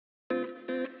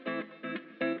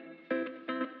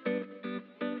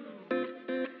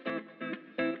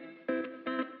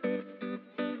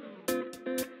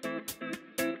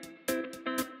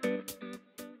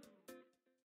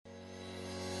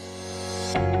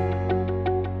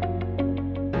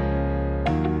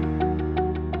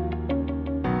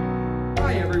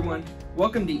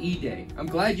Welcome to E-Day. I'm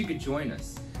glad you could join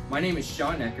us. My name is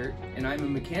Sean Eckert, and I'm a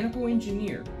mechanical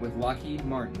engineer with Lockheed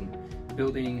Martin,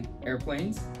 building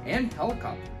airplanes and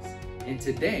helicopters. And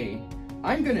today,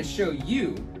 I'm going to show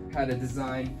you how to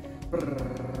design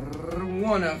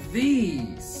one of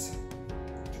these.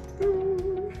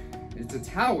 It's a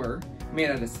tower made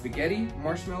out of spaghetti,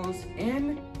 marshmallows,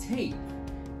 and tape.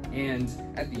 And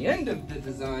at the end of the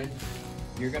design,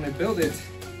 you're going to build it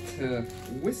to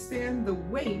withstand the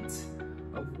weight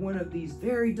of one of these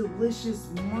very delicious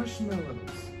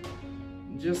marshmallows.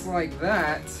 Just like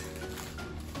that.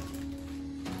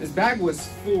 This bag was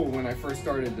full when I first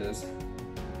started this.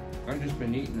 I've just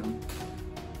been eating them.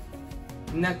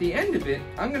 And at the end of it,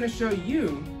 I'm going to show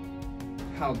you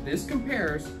how this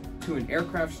compares to an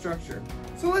aircraft structure.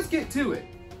 So let's get to it.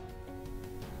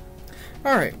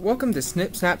 Alright, welcome to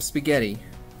Snip, Snap, Spaghetti.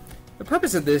 The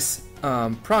purpose of this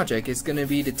project is going to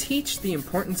be to teach the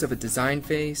importance of a design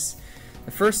phase. The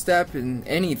first step in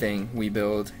anything we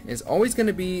build is always going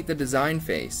to be the design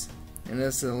phase, and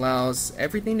this allows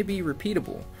everything to be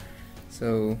repeatable.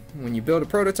 So when you build a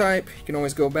prototype, you can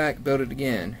always go back, build it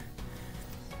again.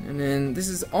 And then this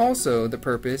is also the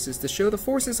purpose is to show the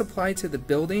forces applied to the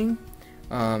building,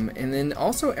 and then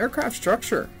also aircraft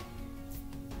structure.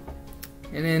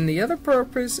 And then the other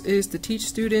purpose is to teach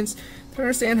students to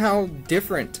understand how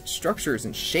different structures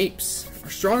and shapes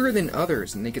are stronger than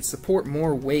others, and they can support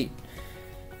more weight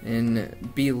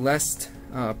and be less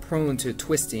prone to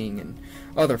twisting and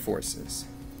other forces.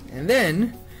 And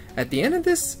then at the end of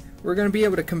this, we're going to be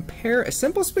able to compare a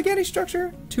simple spaghetti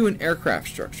structure to an aircraft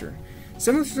structure,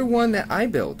 similar to the one that I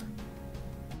built.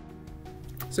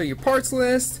 So your parts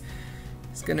list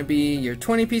is going to be your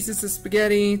 20 pieces of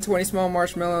spaghetti, 20 small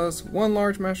marshmallows, 1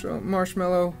 large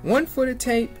marshmallow, 1 foot of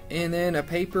tape, and then a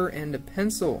paper and a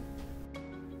pencil.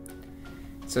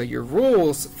 So your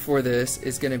rules for this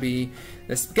is going to be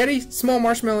the spaghetti, small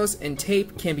marshmallows, and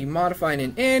tape can be modified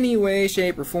in any way,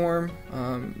 shape, or form.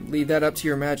 Leave that up to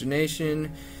your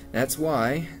imagination. That's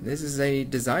why this is a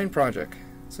design project.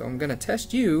 So I'm going to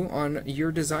test you on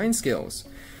your design skills.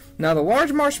 Now the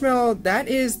large marshmallow, that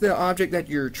is the object that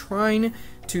you're trying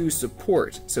to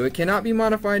support. So it cannot be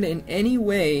modified in any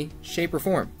way, shape, or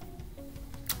form.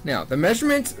 Now the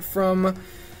measurement from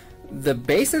the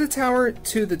base of the tower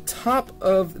to the top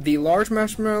of the large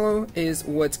marshmallow is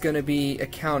what's going to be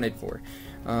accounted for.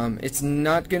 It's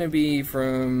not going to be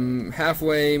from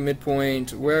halfway,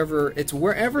 midpoint, wherever. It's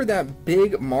wherever that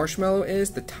big marshmallow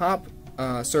is, the top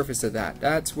surface of that.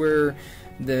 That's where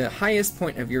the highest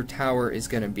point of your tower is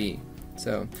going to be.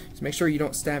 So just make sure you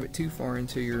don't stab it too far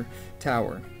into your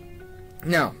tower.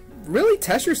 Now, really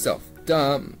test yourself.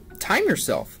 Time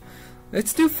yourself.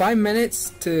 Let's do 5 minutes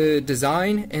to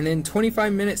design and then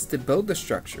 25 minutes to build the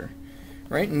structure.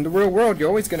 Right? In the real world, you're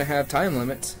always going to have time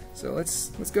limits. So let's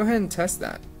go ahead and test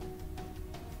that.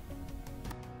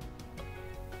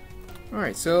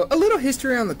 Alright, so a little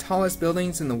history on the tallest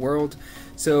buildings in the world.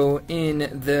 So in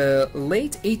the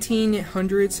late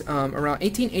 1800s, around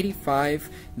 1885,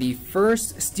 the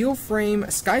first steel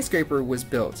frame skyscraper was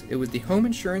built. It was the Home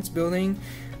Insurance Building,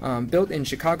 built in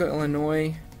Chicago,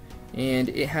 Illinois. And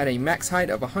it had a max height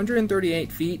of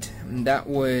 138 feet, and that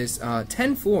was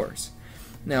 10 floors.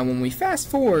 Now when we fast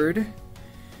forward,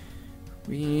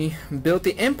 we built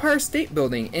the Empire State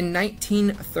Building in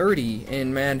 1930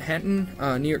 in Manhattan,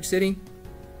 New York City.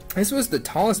 This was the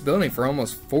tallest building for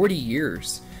almost 40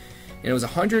 years. And it was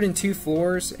 102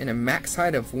 floors and a max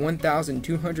height of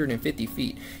 1,250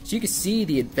 feet. So you can see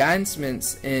the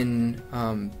advancements in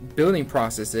building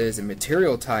processes and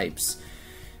material types.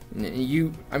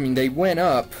 I mean, they went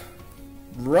up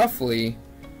roughly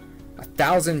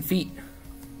 1,000 feet.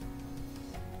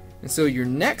 And so your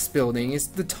next building is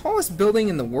the tallest building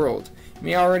in the world. You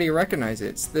may already recognize it.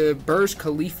 It's the Burj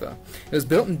Khalifa. It was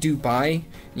built in Dubai,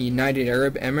 the United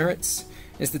Arab Emirates.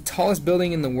 It's the tallest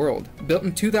building in the world. Built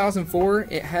in 2004,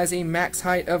 it has a max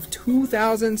height of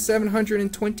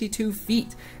 2,722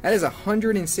 feet. That is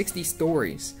 160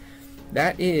 stories.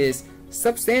 That is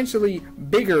substantially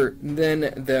bigger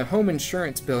than the Home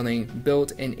Insurance Building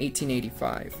built in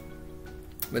 1885.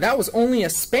 But that was only a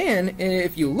span,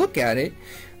 if you look at it,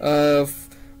 of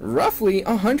roughly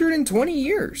 120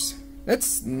 years.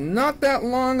 That's not that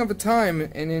long of a time,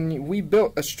 and then we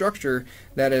built a structure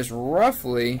that is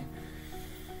roughly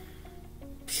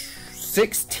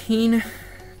 16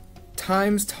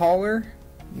 times taller.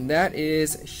 That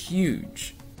is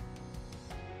huge.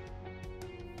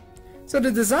 So the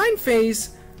design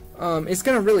phase is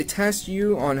going to really test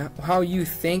you on how you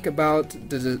think about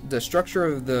the structure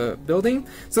of the building.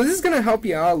 So this is going to help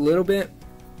you out a little bit.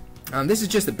 This is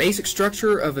just the basic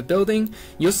structure of a building.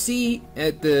 You'll see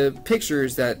at the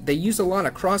pictures that they use a lot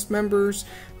of cross members.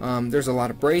 There's a lot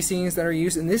of bracings that are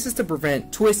used, and this is to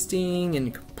prevent twisting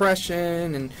and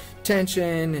compression and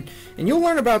tension, and you'll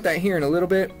learn about that here in a little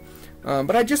bit.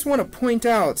 But I just want to point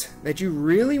out that you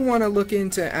really want to look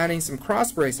into adding some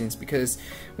cross bracings, because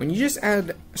when you just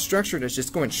add a structure that's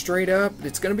just going straight up,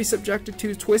 it's going to be subjected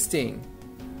to twisting,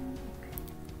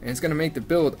 and it's going to make the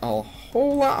build a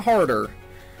whole lot harder.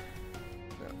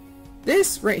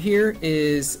 This right here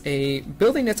is a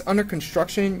building that's under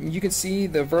construction. You can see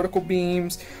the vertical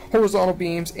beams, horizontal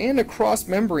beams, and the cross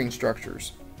membrane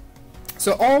structures.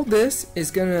 So all this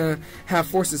is going to have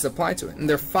forces applied to it, and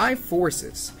there are 5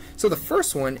 forces. So the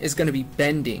first one is going to be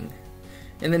bending,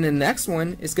 and then the next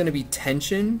one is going to be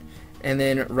tension, and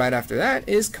then right after that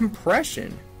is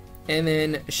compression, and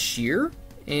then shear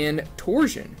and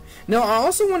torsion. Now I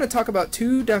also want to talk about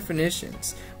 2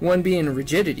 definitions, one being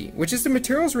rigidity, which is the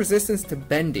material's resistance to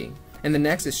bending, and the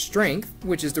next is strength,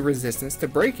 which is the resistance to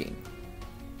breaking.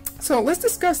 So let's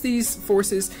discuss these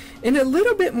forces in a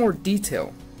little bit more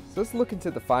detail. So let's look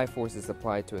into the 5 forces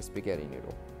applied to a spaghetti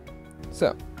noodle.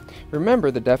 So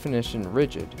remember the definition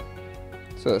rigid.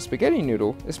 So a spaghetti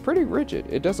noodle is pretty rigid,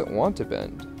 it doesn't want to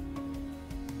bend.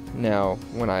 Now,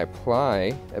 when I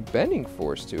apply a bending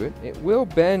force to it, it will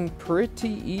bend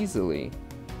pretty easily.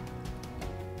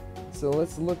 So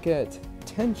let's look at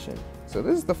tension. So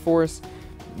this is the force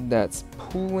that's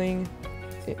pulling.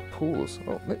 It pulls.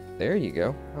 Oh, there you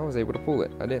go. I was able to pull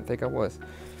it. I didn't think I was.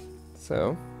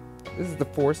 So this is the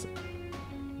force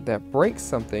that breaks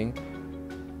something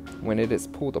when it is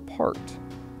pulled apart.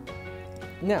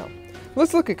 Now,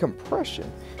 let's look at compression.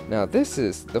 Now, this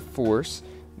is the force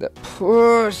that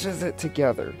pushes it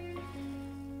together.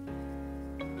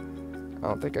 I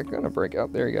don't think I'm gonna break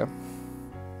out. There you go.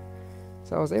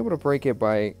 So I was able to break it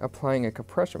by applying a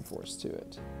compression force to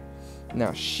it.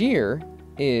 Now shear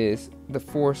is the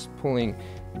force pulling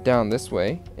down this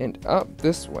way and up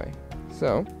this way.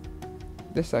 So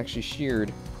this actually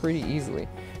sheared pretty easily.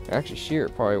 I actually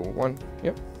sheared probably one.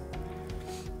 Yep.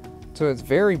 So it's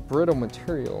very brittle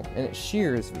material and it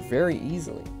shears very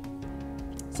easily.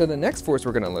 So the next force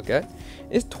we're going to look at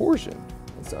is torsion.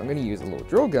 And so I'm going to use a little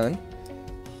drill gun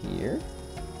here.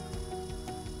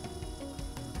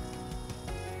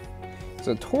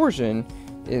 So torsion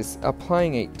is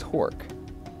applying a torque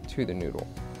to the noodle.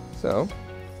 So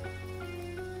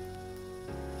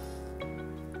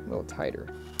a little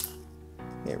tighter.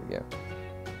 There we go.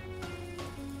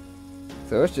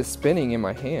 So it's just spinning in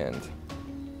my hand.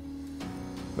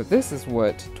 But this is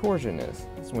what torsion is.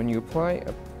 It's when you apply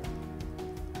a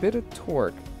bit of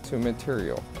torque to a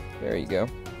material. There you go.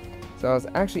 So I was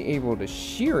actually able to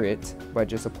shear it by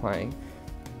just applying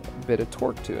a bit of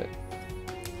torque to it.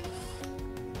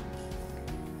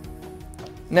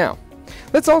 Now,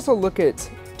 let's also look at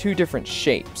 2 different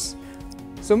shapes.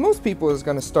 So most people is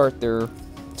going to start their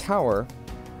tower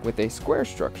with a square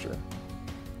structure.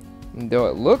 And though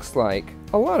it looks like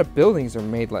a lot of buildings are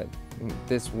made like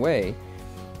this way,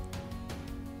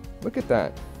 look at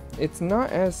that. It's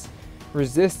not as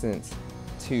resistant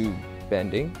to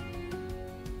bending.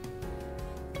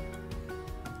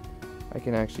 I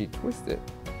can actually twist it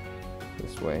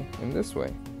this way and this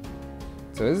way.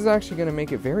 So this is actually going to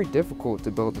make it very difficult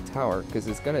to build a tower, because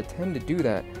it's going to tend to do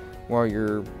that while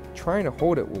you're trying to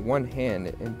hold it with one hand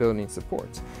and building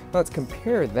supports. Now let's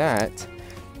compare that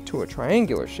to a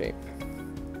triangular shape.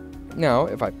 Now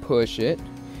if I push it,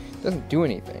 it doesn't do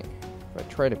anything. If I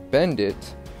try to bend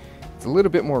it, it's a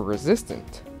little bit more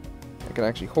resistant. I can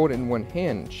actually hold it in one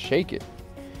hand and shake it.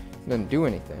 It doesn't do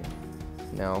anything.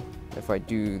 Now if I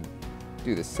do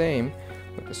the same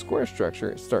with the square structure,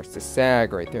 it starts to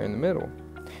sag right there in the middle.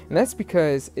 And that's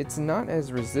because it's not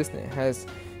as resistant. It has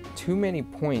too many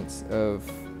points that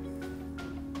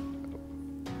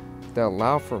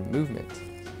allow for movement.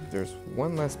 There's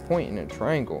one less point in a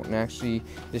triangle and actually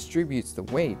distributes the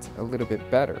weight a little bit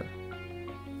better.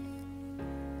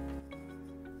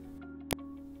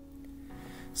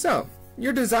 So,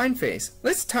 your design phase.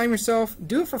 Let's time yourself.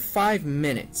 Do it for 5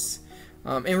 minutes.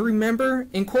 And remember,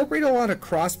 incorporate a lot of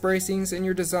cross bracings in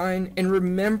your design, and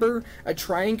remember, a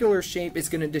triangular shape is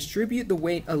going to distribute the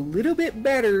weight a little bit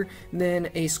better than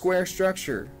a square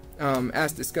structure,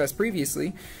 as discussed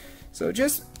previously. So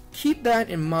just keep that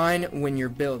in mind when you're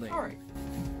building. Alright,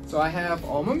 so I have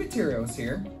all my materials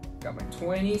here. Got my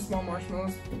 20 small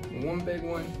marshmallows, one big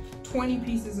one, 20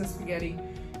 pieces of spaghetti,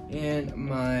 and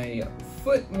my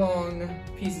foot-long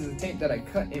pieces of tape that I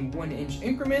cut in 1-inch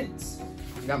increments.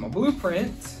 Got my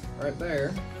blueprint right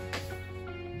there.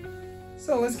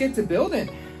 So let's get to building.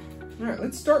 Alright,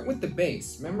 let's start with the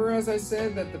base. Remember, as I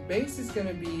said, that the base is going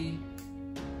to be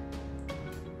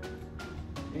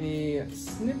a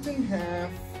snipped in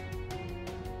half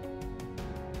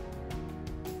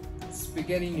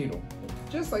spaghetti noodle.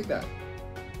 Just like that.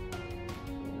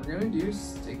 What we're going to do is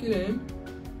stick it in.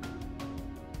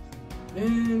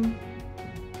 And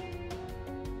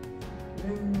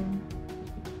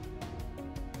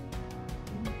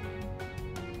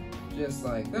just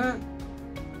like that,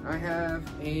 I have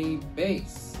a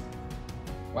base.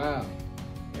 Wow.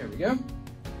 There we go.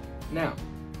 Now,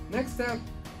 next step,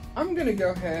 I'm gonna go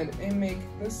ahead and make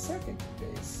the second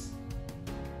base.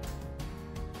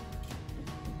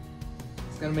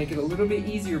 It's gonna make it a little bit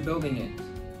easier building it.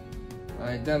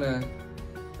 I've done a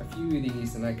few of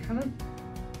these, and I kind of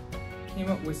came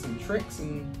up with some tricks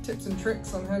and tips and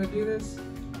tricks on how to do this.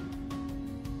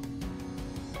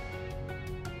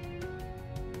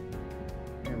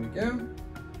 There we go.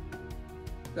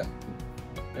 So,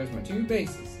 there's my two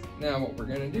bases. Now what we're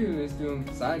gonna do is do them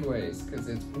sideways, because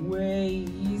it's way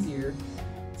easier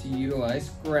to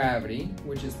utilize gravity,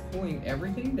 which is pulling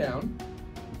everything down.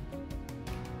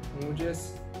 And we'll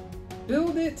just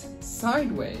build it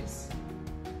sideways.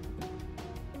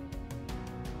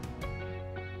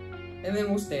 And then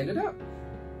we'll stand it up.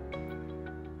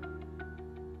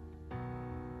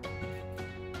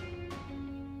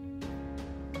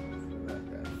 So that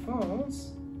guy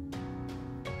falls.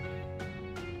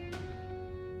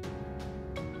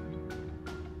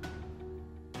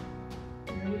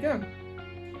 There we go.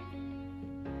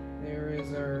 There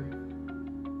is our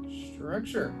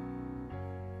structure.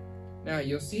 Now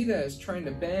you'll see that it's trying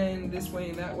to bend this way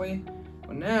and that way.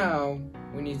 Well, now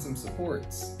we need some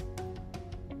supports.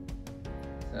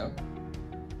 So,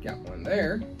 got one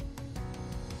there,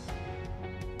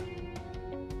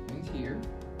 and here.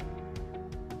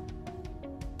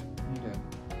 Need to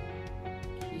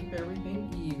keep everything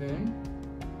even.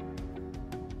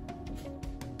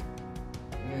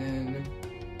 And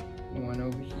one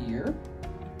over here.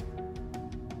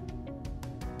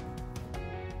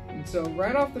 And so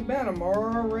right off the bat, I'm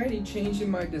already changing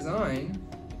my design.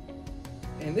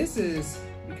 And this is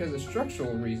because of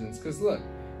structural reasons, because look,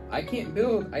 I can't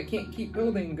keep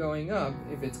building going up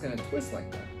if it's gonna twist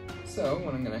like that. So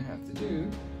what I'm gonna have to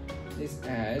do is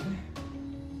add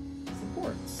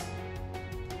supports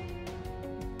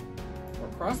or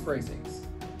cross bracings.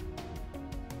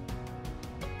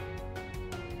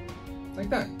 Like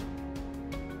that.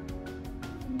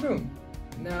 And boom.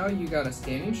 Now you got a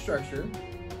standing structure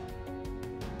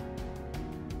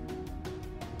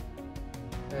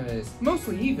that is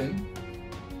mostly even.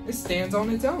 It stands on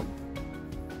its own.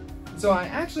 So I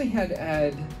actually had to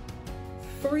add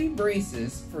 3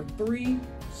 braces for 3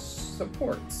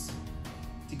 supports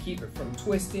to keep it from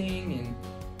twisting and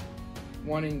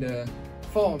wanting to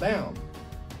fall down.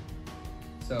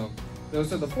 So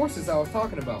those are the forces I was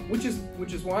talking about, which is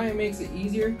why it makes it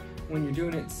easier when you're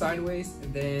doing it sideways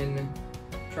than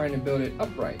trying to build it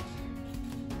upright.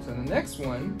 So the next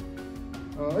one,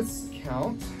 let's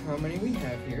count how many we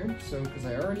have here. So because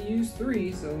I already used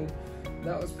 3, so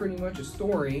that was pretty much a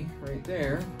story right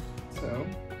there. So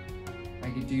I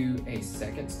could do a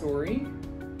second story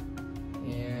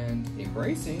and a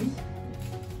bracing.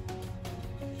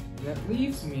 And that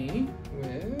leaves me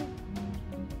with,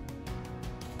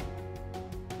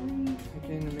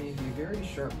 again, maybe a very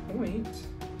sharp point.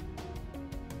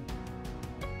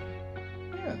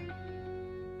 Yeah,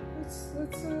 let's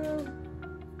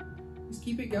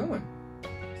keep it going.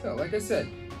 So like I said,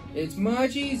 it's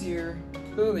much easier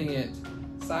building it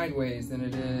sideways than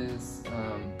it is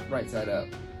right side up.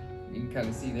 You can kind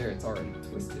of see there it's already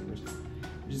twisted, which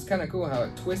is kind of cool how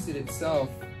it twisted itself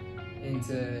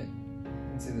into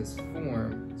this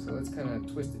form. So let's kind of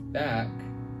twist it back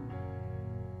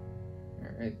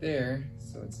right there,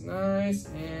 so it's nice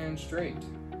and straight.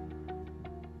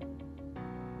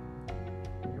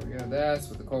 Here we go. That's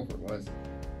what the culprit was.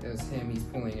 It was him. He's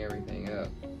pulling everything up.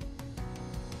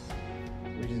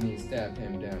 We just need to stab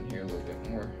him down here a little bit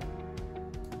more.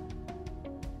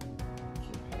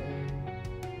 Keep him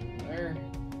there,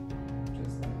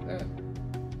 just like that.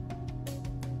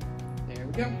 There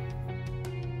we go.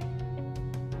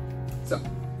 So,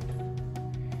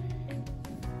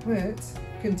 let's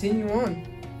continue on.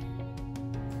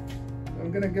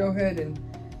 I'm gonna go ahead and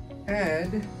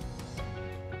add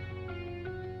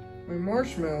my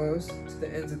marshmallows to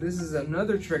the ends of this. Is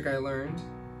another trick I learned.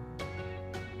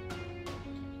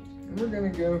 And we're gonna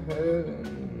go ahead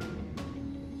and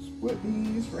split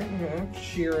these right in half,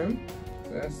 shear them.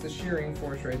 So that's the shearing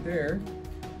force right there.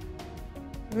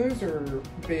 Those are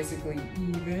basically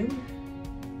even.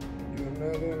 Do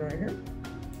another one right here.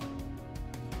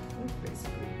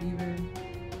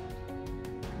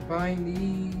 bind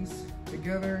these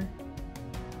together.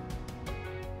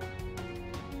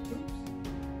 Oops.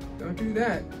 Don't do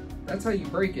that. That's how you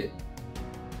break it.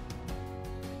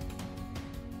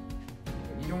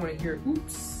 You don't want to hear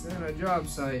oops on a job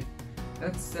site.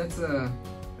 That's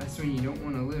when you don't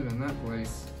want to live in that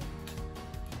place.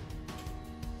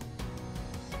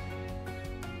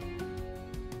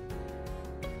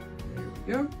 There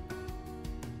we go.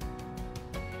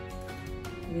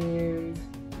 And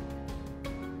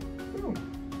boom.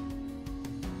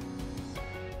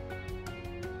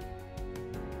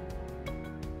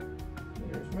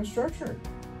 There's my structure.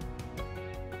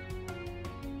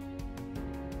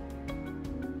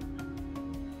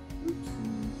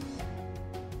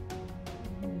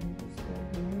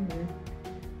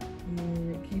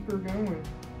 Going.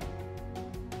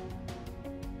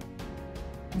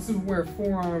 This is where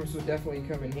forearms would definitely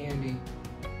come in handy.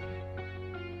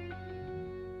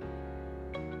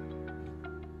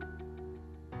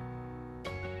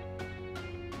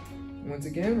 Once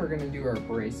again, we're going to do our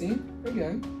bracing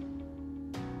again.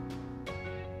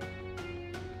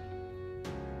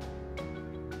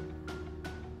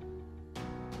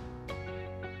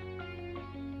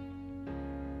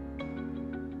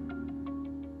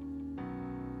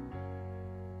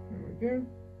 There.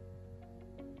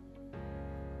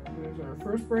 There's our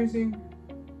first bracing.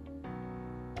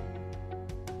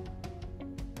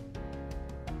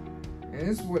 And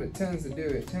this is what it tends to do.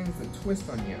 It tends to twist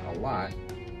on you a lot.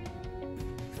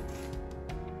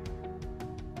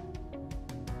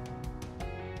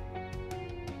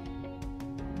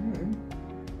 And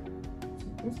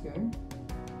take this guy.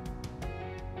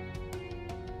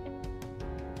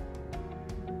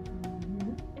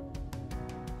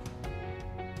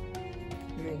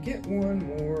 And then get one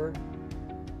more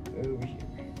over here.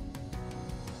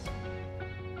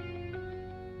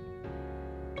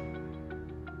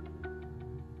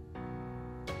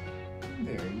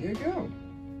 There you go.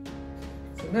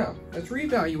 So now, let's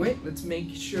reevaluate. Let's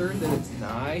make sure that it's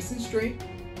nice and straight.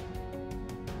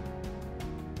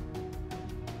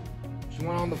 You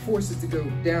want all the forces to go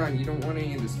down. You don't want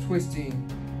any of this twisting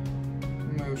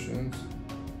motions.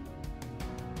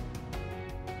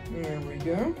 There we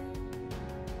go.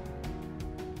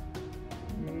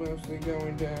 Mostly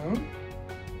going down.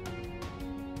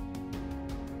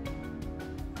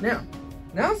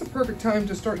 Now's the perfect time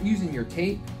to start using your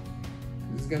tape.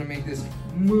 This is going to make this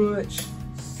much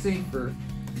safer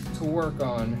to work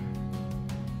on.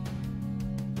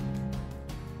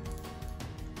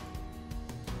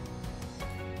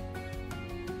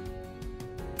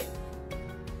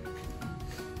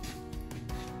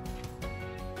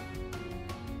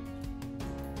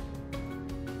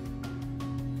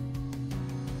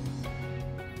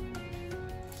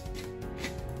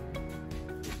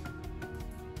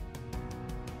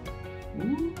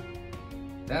 Ooh,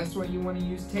 that's why you want to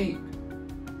use tape.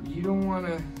 You don't want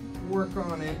to work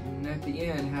on it and at the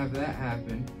end have that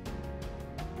happen.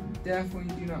 You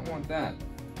definitely do not want that.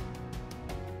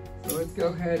 So let's go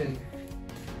ahead and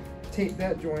tape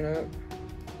that joint up.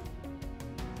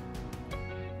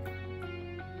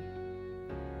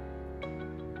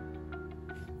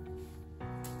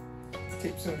 Let's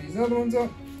tape some of these other ones up.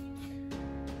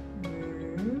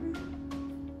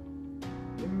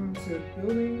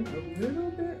 Building a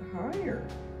little bit higher.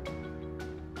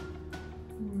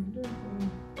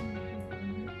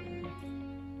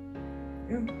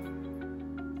 Yeah.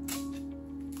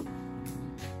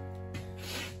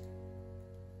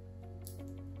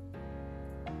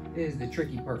 Is the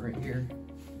tricky part right here.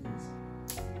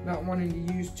 Is not wanting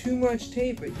to use too much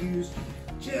tape, but use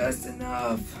just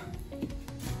enough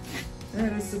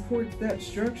that it supports that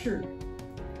structure.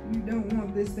 You don't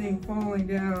want this thing falling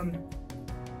down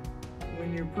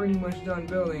when you're pretty much done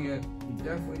building it. You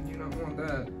definitely do not want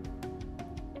that.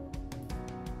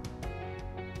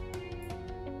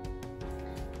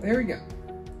 There we go.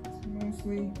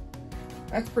 Mostly,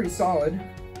 that's pretty solid.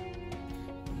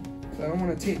 So I don't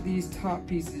want to tape these top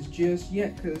pieces just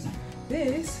yet because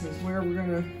this is where we're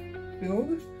going to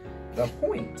build the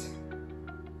point.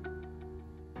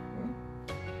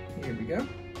 Here we go.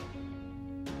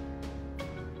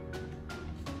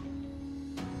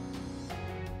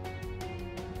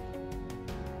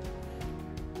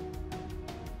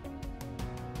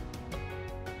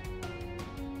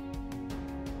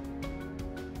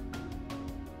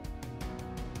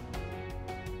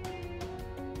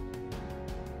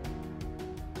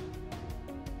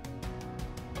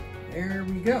 There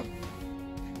we go.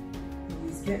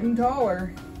 He's getting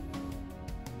taller.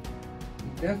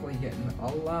 He's definitely getting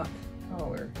a lot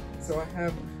taller. So I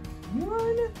have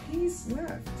one piece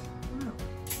left. Wow.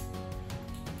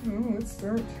 Oh, let's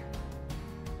start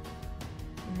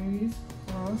these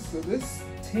cross. So this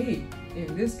tape,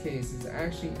 in this case, is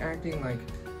actually acting like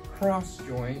cross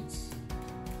joints.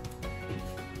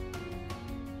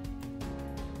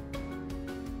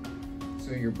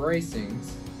 So your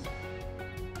bracings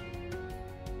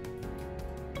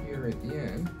here at the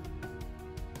end.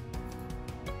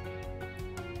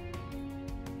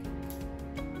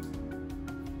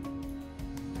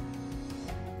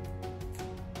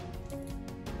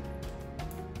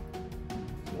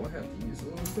 We'll have to use a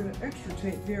little bit of extra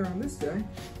tape here on this guy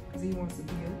because he wants to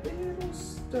be a little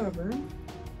stubborn.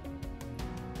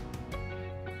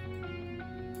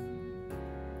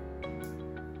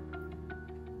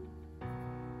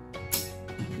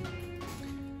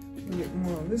 Get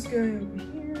more on this guy over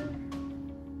here.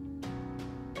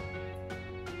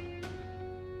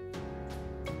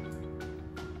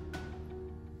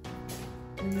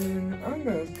 And then I'm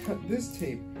going to cut this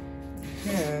tape in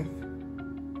half.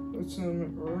 Put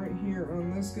some right here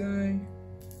on this guy.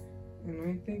 And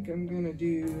I think I'm going to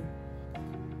do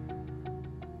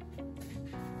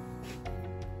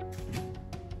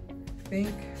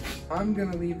I'm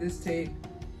going to leave this tape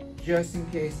just in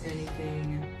case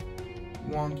anything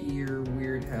wonky or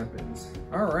weird happens.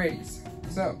 Alright,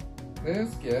 so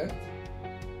let's get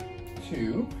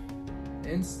to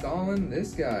installing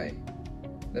this guy.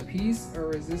 The piece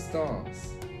of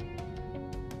resistance.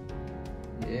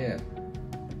 Yeah.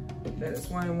 That is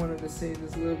why I wanted to save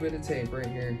this little bit of tape right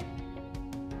here.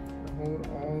 To hold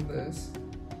all this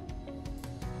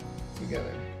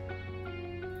together.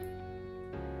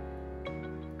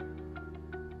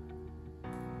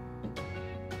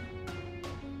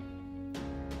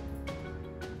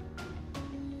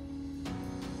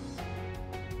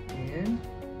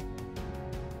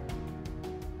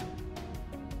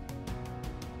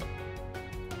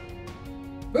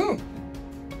 Boom!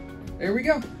 There we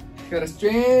go. Got a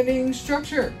standing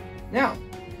structure. Now,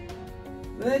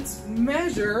 let's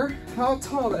measure how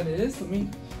tall that is.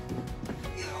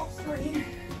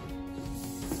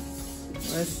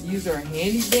 Let's use our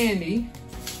handy dandy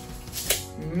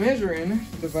measuring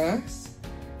device.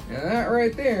 Now that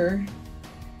right there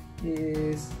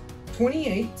is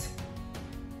 28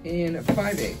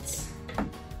 5/8.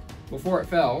 Before it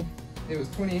fell, it was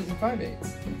 28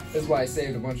 5/8. That's why I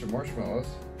saved a bunch of marshmallows,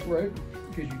 right?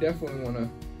 Because you definitely want to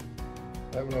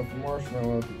have enough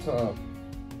marshmallow at the top.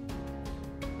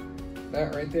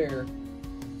 That right there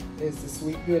is the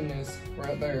sweet goodness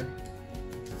right there.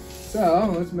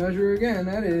 So let's measure again.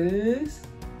 That is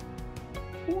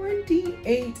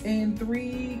 28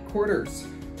 3/4.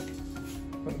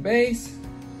 On the base,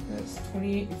 that's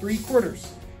 28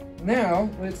 3/4. Now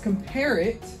let's compare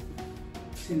it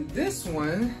to this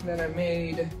one that I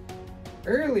made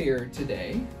earlier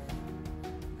today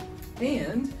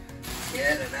and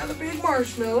get another big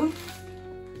marshmallow.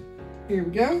 Here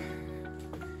we go.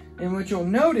 And what you'll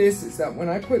notice is that when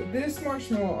I put this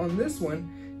marshmallow on this one,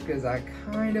 because I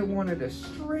kind of wanted to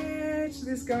stretch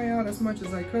this guy out as much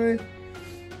as I could,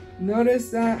 notice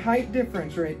that height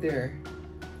difference right there.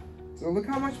 So look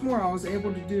how much more I was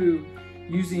able to do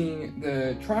using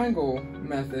the triangle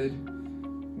method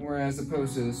as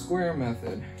opposed to the square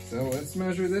method. So let's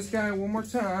measure this guy one more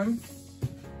time.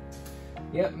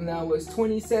 Yep, and that was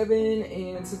 27,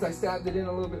 and since I stabbed it in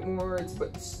a little bit more, it's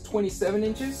about 27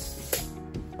 inches.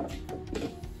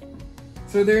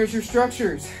 So there's your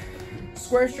structures.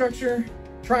 Square structure,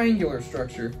 triangular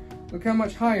structure. Look how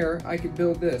much higher I could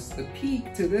build this. The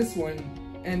peak to this one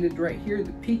ended right here.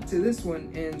 The peak to this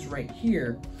one ends right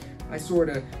here. I sort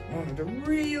of wanted to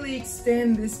really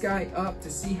extend this guy up to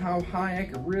see how high I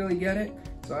could really get it.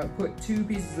 So I put two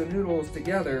pieces of noodles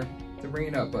together to bring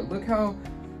it up. But look how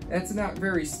that's not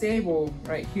very stable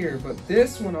right here. But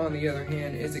this one, on the other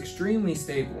hand, is extremely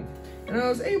stable. And I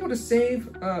was able to save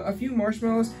a few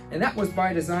marshmallows, and that was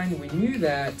by design. We knew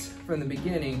that from the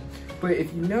beginning. But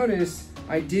if you notice,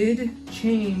 I did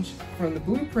change from the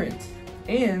blueprint.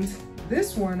 And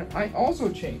this one, I also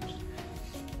changed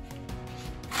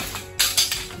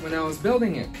when I was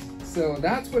building it. So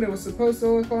that's what it was supposed to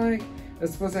look like.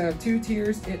 It's supposed to have 2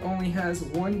 tiers. It only has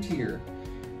 1 tier.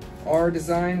 Our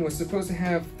design was supposed to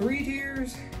have 3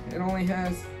 tiers. It only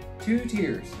has 2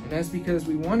 tiers. And that's because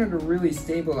we wanted to really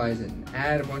stabilize it and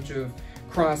add a bunch of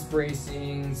cross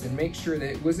bracings and make sure that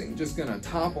it wasn't just gonna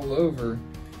topple over.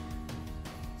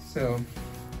 So,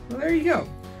 well, there you go.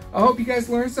 I hope you guys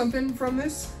learned something from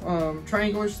this.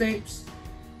 Triangular shapes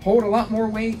hold a lot more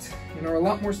weight and are a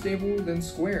lot more stable than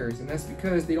squares, and that's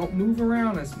because they don't move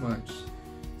around as much.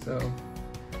 So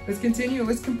let's continue.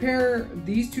 Let's compare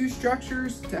these two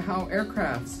structures to how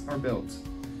aircrafts are built.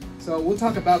 So we'll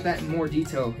talk about that in more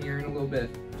detail here in a little bit.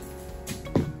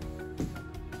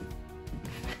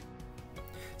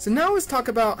 So now let's talk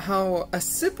about how a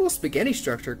simple spaghetti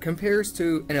structure compares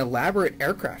to an elaborate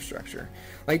aircraft structure.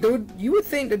 Like, you would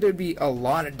think that there'd be a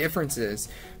lot of differences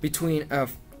between a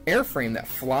airframe that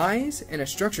flies and a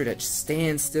structure that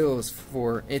stands still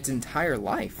for its entire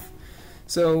life.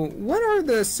 So what are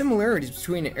the similarities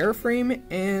between an airframe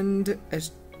and a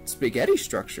spaghetti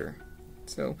structure?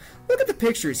 So look at the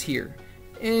pictures here,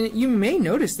 and you may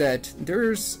notice that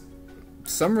there's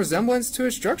some resemblance to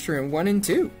a structure in 1 and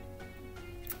 2.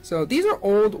 So these are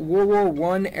old World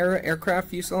War I era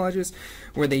aircraft fuselages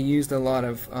where they used a lot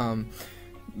of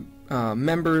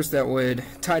members that would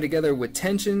tie together with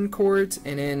tension cords,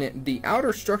 and then the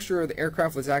outer structure of the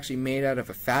aircraft was actually made out of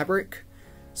a fabric.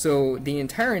 So the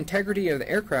entire integrity of the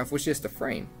aircraft was just a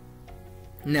frame.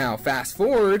 Now fast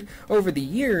forward over the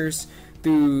years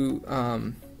through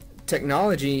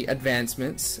technology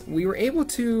advancements, we were able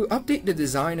to update the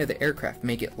design of the aircraft,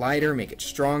 make it lighter, make it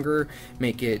stronger,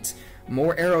 make it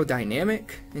more aerodynamic,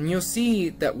 and you'll see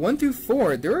that 1 through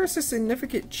 4 there is a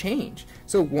significant change.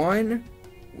 So 1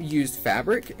 used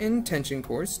fabric and tension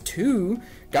cords, 2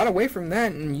 got away from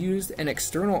that and used an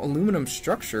external aluminum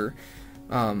structure,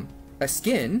 a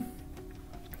skin,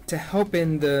 to help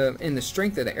in the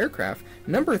strength of the aircraft.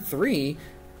 Number 3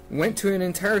 went to an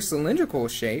entire cylindrical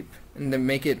shape and to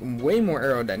make it way more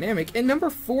aerodynamic, and number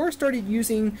 4 started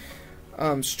using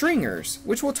stringers,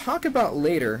 which we'll talk about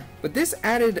later, but this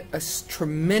added a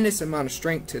tremendous amount of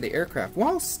strength to the aircraft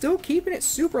while still keeping it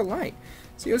super light.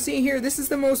 So you'll see here, this is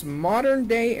the most modern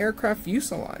day aircraft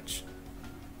fuselage.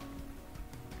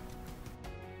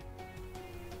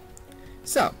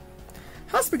 So,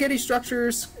 how spaghetti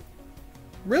structures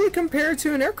really compare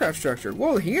to an aircraft structure?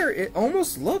 Well, here it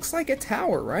almost looks like a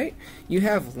tower, right? You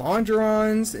have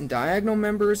longerons and diagonal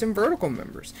members and vertical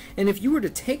members. And if you were to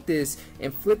take this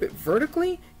and flip it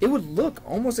vertically, it would look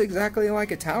almost exactly like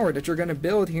a tower that you're going to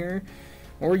build here,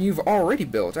 or you've already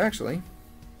built actually.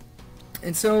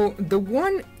 And so the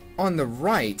one on the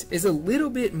right is a little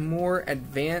bit more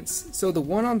advanced. So the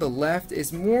one on the left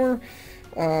is more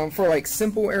for like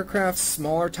simple aircraft,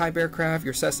 smaller type aircraft,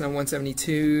 your Cessna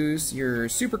 172s, your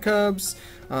Super Cubs,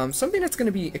 something that's going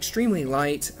to be extremely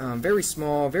light, very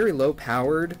small, very low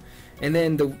powered. And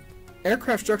then the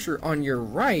aircraft structure on your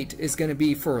right is going to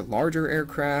be for larger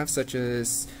aircraft such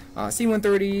as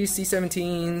C-130s,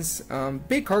 C-17s,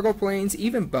 big cargo planes,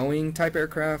 even Boeing type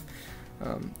aircraft.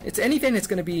 It's anything that's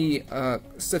going to be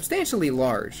substantially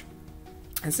large.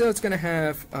 And so it's going to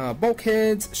have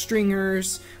bulkheads,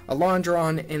 stringers, a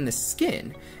longeron, and the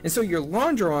skin. And so your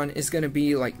longeron is going to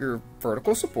be like your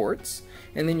vertical supports,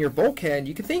 and then your bulkhead,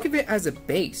 you can think of it as a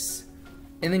base.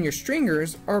 And then your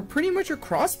stringers are pretty much your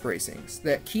cross bracings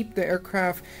that keep the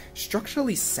aircraft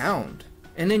structurally sound.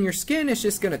 And then your skin is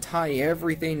just going to tie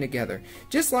everything together,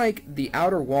 just like the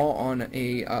outer wall on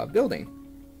a building.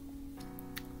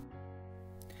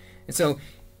 And so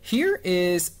here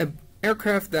is a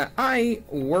aircraft that I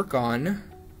work on,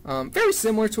 very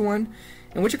similar to one,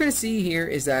 and what you're going to see here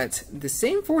is that the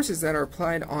same forces that are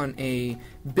applied on a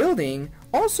building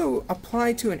also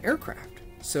apply to an aircraft.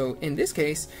 So in this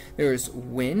case, there's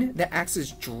wind that acts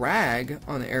as drag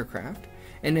on the aircraft,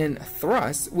 and then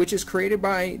thrust, which is created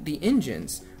by the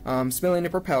engines spilling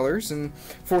the propellers and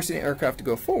forcing the aircraft to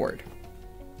go forward.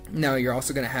 Now you're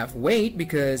also going to have weight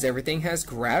because everything has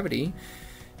gravity,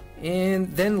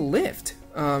 and then lift.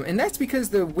 And that's because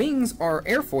the wings are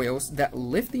airfoils that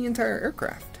lift the entire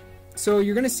aircraft. So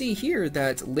you're going to see here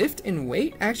that lift and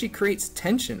weight actually creates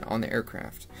tension on the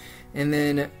aircraft. And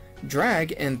then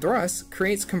drag and thrust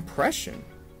creates compression.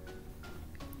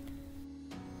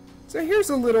 So here's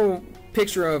a little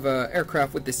picture of an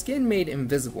aircraft with the skin made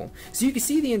invisible. So you can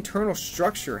see the internal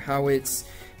structure, how it's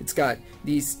got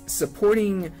these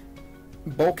supporting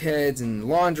bulkheads and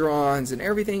longerons and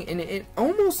everything, and it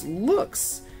almost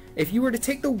looks, if you were to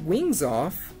take the wings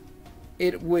off,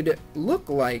 it would look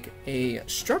like a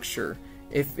structure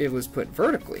if it was put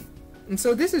vertically. And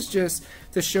so this is just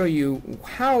to show you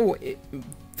how it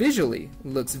visually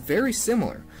looks very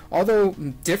similar. Although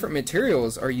different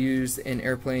materials are used in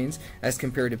airplanes as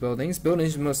compared to buildings.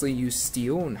 Buildings mostly use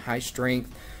steel and high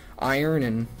strength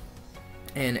iron,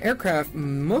 and aircraft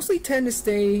mostly tend to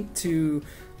stay to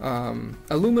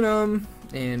aluminum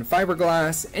and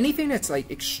fiberglass, anything that's like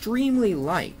extremely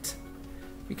light,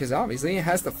 because obviously it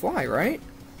has to fly, right?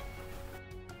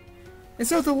 And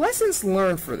so the lessons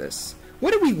learned for this,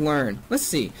 what did we learn? Let's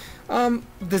see. The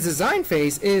design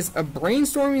phase is a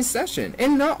brainstorming session,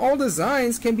 and not all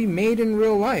designs can be made in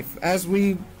real life, as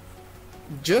we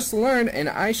just learned, and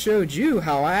I showed you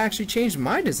how I actually changed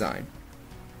my design.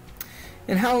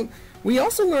 And how we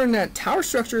also learned that tower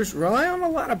structures rely on a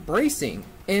lot of bracing,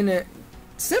 and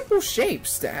simple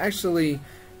shapes to actually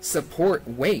support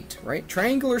weight, right?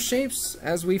 Triangular shapes,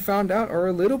 as we found out, are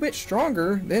a little bit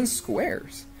stronger than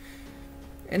squares.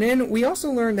 And then we also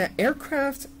learned that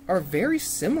aircraft are very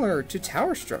similar to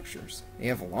tower structures. They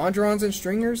have longerons and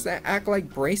stringers that act like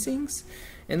bracings,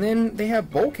 and then they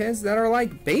have bulkheads that are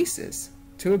like bases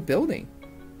to a building.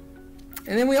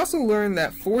 And then we also learned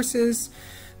that forces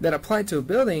that apply to a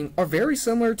building are very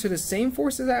similar to the same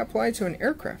forces that apply to an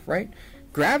aircraft, right?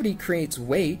 Gravity creates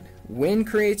weight, wind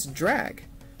creates drag.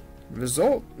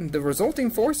 The resulting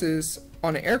forces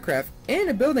on an aircraft and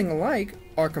a building alike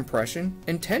are compression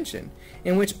and tension,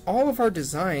 in which all of our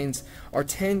designs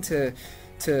tend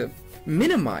to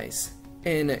minimize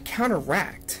and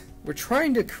counteract. We're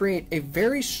trying to create a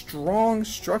very strong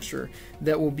structure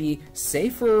that will be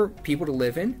safe for people to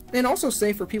live in and also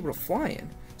safe for people to fly in.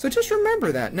 So just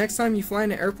remember that next time you fly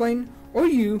in an airplane, or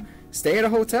you stay at a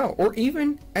hotel, or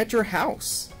even at your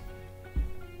house.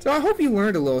 So I hope you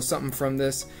learned a little something from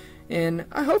this, and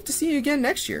I hope to see you again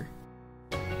next year.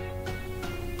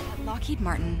 At Lockheed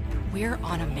Martin, we're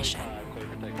on a mission.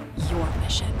 Your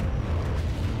mission.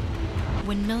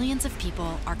 When millions of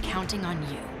people are counting on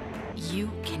you,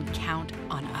 you can count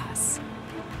on us.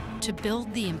 To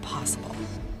build the impossible,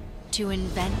 to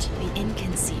invent the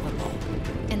inconceivable,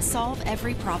 and solve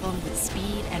every problem with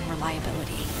speed and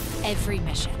reliability. Every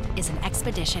mission is an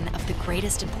expedition of the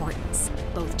greatest importance,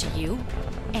 both to you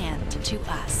and to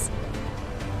us.